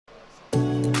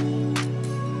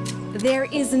There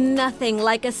is nothing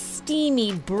like a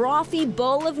steamy, brothy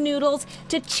bowl of noodles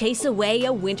to chase away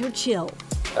a winter chill.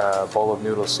 A bowl of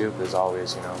noodle soup is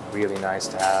always, really nice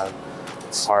to have.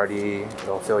 It's hearty,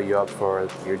 it'll fill you up for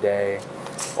your day,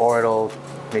 or it'll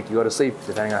make you go to sleep,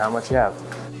 depending on how much you have.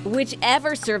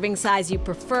 Whichever serving size you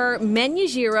prefer,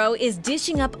 Menyujiro is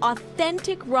dishing up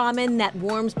authentic ramen that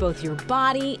warms both your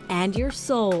body and your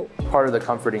soul. Part of the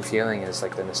comforting feeling is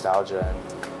like the nostalgia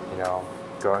and,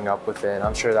 growing up with it. And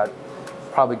I'm sure that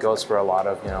probably goes for a lot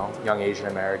of, young Asian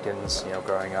Americans,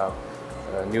 growing up.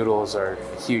 Noodles are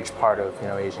a huge part of,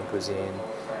 Asian cuisine,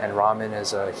 and ramen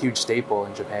is a huge staple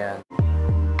in Japan.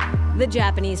 The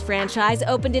Japanese franchise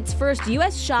opened its first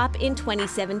U.S. shop in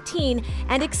 2017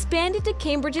 and expanded to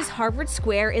Cambridge's Harvard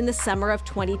Square in the summer of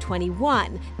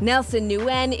 2021. Nelson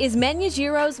Nguyen is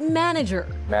Menyujiro's manager.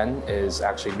 Men is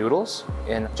actually noodles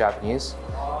in Japanese,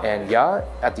 and ya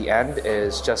at the end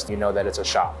is just that it's a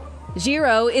shop.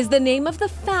 Jiro is the name of the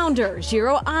founder,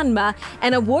 Jiro Anma,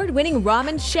 an award-winning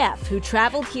ramen chef who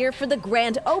traveled here for the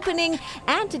grand opening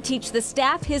and to teach the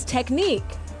staff his technique.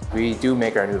 We do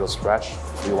make our noodles fresh.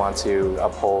 We want to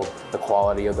uphold the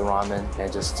quality of the ramen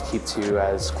and just keep to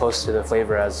as close to the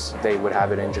flavor as they would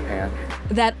have it in Japan.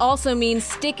 That also means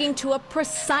sticking to a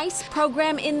precise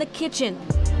program in the kitchen.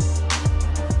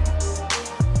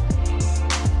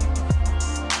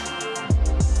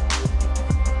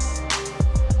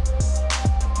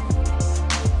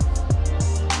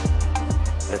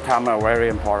 The time are very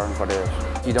important for this.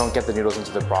 If you don't get the noodles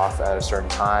into the broth at a certain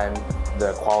time,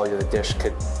 the quality of the dish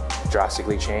could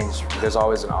drastically change. There's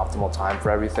always an optimal time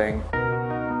for everything.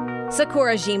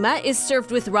 Sakurajima is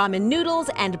served with ramen noodles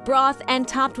and broth and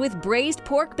topped with braised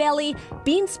pork belly,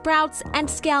 bean sprouts, and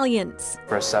scallions.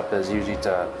 First step is usually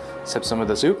to sip some of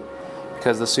the soup,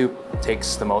 because the soup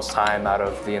takes the most time out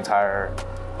of the entire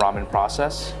ramen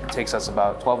process. It takes us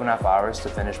about 12.5 hours to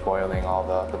finish boiling all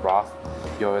the broth.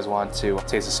 You always want to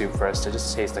taste the soup first to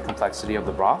just taste the complexity of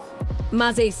the broth.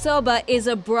 Maze soba is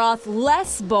a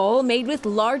broth-less bowl made with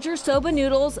larger soba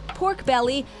noodles, pork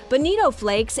belly, bonito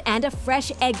flakes, and a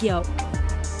fresh egg yolk.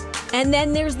 And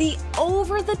then there's the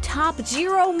over-the-top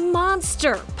Jiro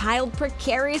monster, piled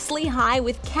precariously high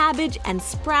with cabbage and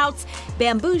sprouts,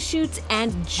 bamboo shoots,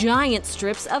 and giant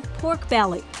strips of pork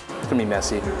belly. It's gonna be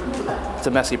messy. It's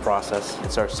a messy process.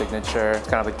 It's our signature. It's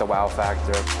kind of like the wow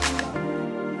factor.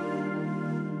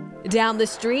 Down the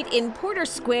street in Porter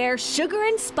Square, Sugar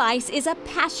and Spice is a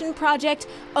passion project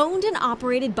owned and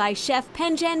operated by Chef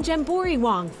Penjan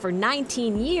Jamburiwong for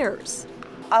 19 years.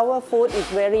 Our food is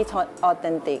very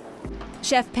authentic.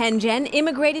 Chef Penjan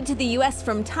immigrated to the U.S.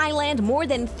 from Thailand more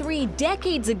than 3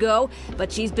 decades ago, but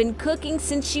she's been cooking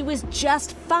since she was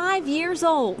just 5 years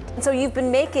old. So you've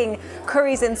been making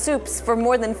curries and soups for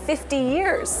more than 50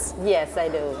 years. Yes, I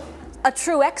do. A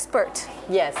true expert.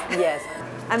 Yes, yes.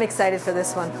 I'm excited for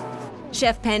this one.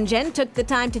 Chef Penjan took the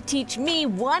time to teach me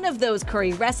one of those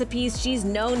curry recipes she's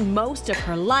known most of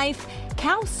her life,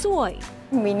 khao soi.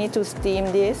 We need to steam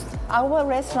this. Our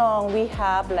restaurant, we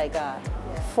have like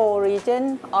 4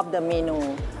 regions of the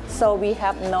menu. So we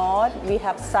have North, we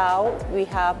have South, we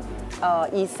have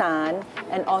Isan,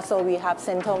 and also we have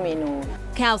Central menu.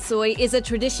 Khao soi is a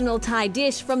traditional Thai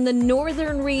dish from the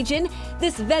northern region.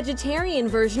 This vegetarian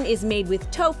version is made with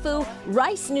tofu,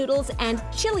 rice noodles, and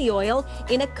chili oil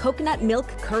in a coconut milk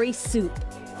curry soup.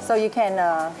 So you can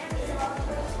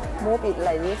move it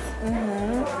like this.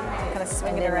 Kind of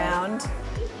swing it around.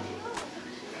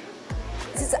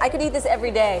 I could eat this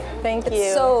every day. Thank you.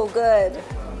 It's so good.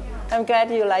 I'm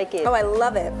glad you like it. Oh, I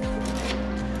love it.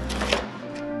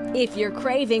 If your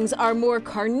cravings are more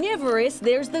carnivorous,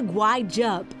 there's the guai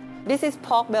jub. This is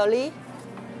pork belly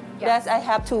that I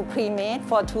have to pre-made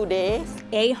for 2 days.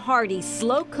 A hearty,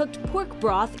 slow-cooked pork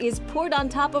broth is poured on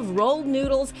top of rolled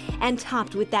noodles and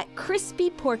topped with that crispy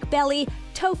pork belly,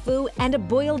 tofu, and a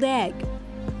boiled egg.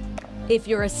 If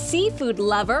you're a seafood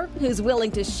lover who's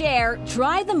willing to share,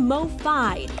 try the mo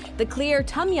fai. The clear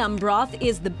tom yum broth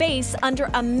is the base under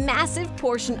a massive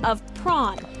portion of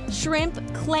prawn,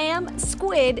 shrimp, clam,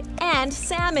 squid, and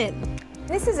salmon.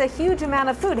 This is a huge amount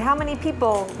of food. How many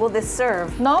people will this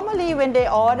serve? Normally when they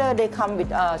order, they come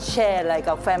with a share, like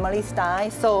a family style.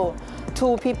 So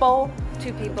 2 people,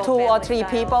 2 or 3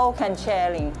 people can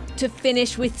sharing. To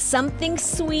finish with something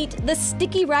sweet, the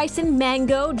sticky rice and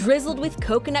mango drizzled with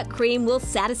coconut cream will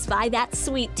satisfy that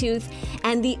sweet tooth.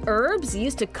 And the herbs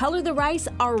used to color the rice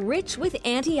are rich with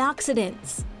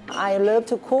antioxidants. I love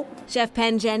to cook. Chef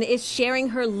Penjan is sharing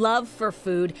her love for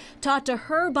food, taught to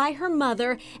her by her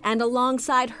mother and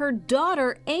alongside her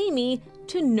daughter, Amy,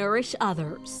 to nourish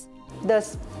others. The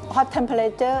hot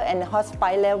temperature and hot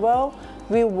spice level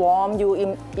will warm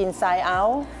you inside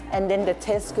out, and then the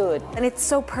taste good. And it's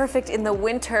so perfect in the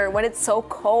winter when it's so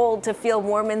cold to feel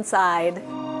warm inside.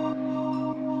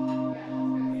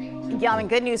 Yum, and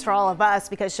good news for all of us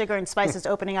because Sugar and Spice is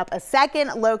opening up a second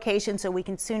location so we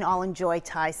can soon all enjoy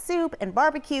Thai soup and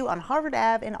barbecue on Harvard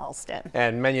Ave in Alston.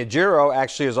 And Menujiro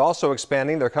actually is also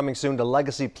expanding. They're coming soon to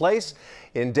Legacy Place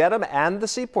in Dedham and the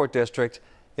Seaport District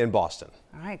in Boston.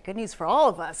 All right, good news for all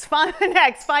of us.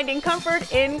 Next, finding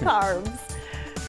comfort in carbs.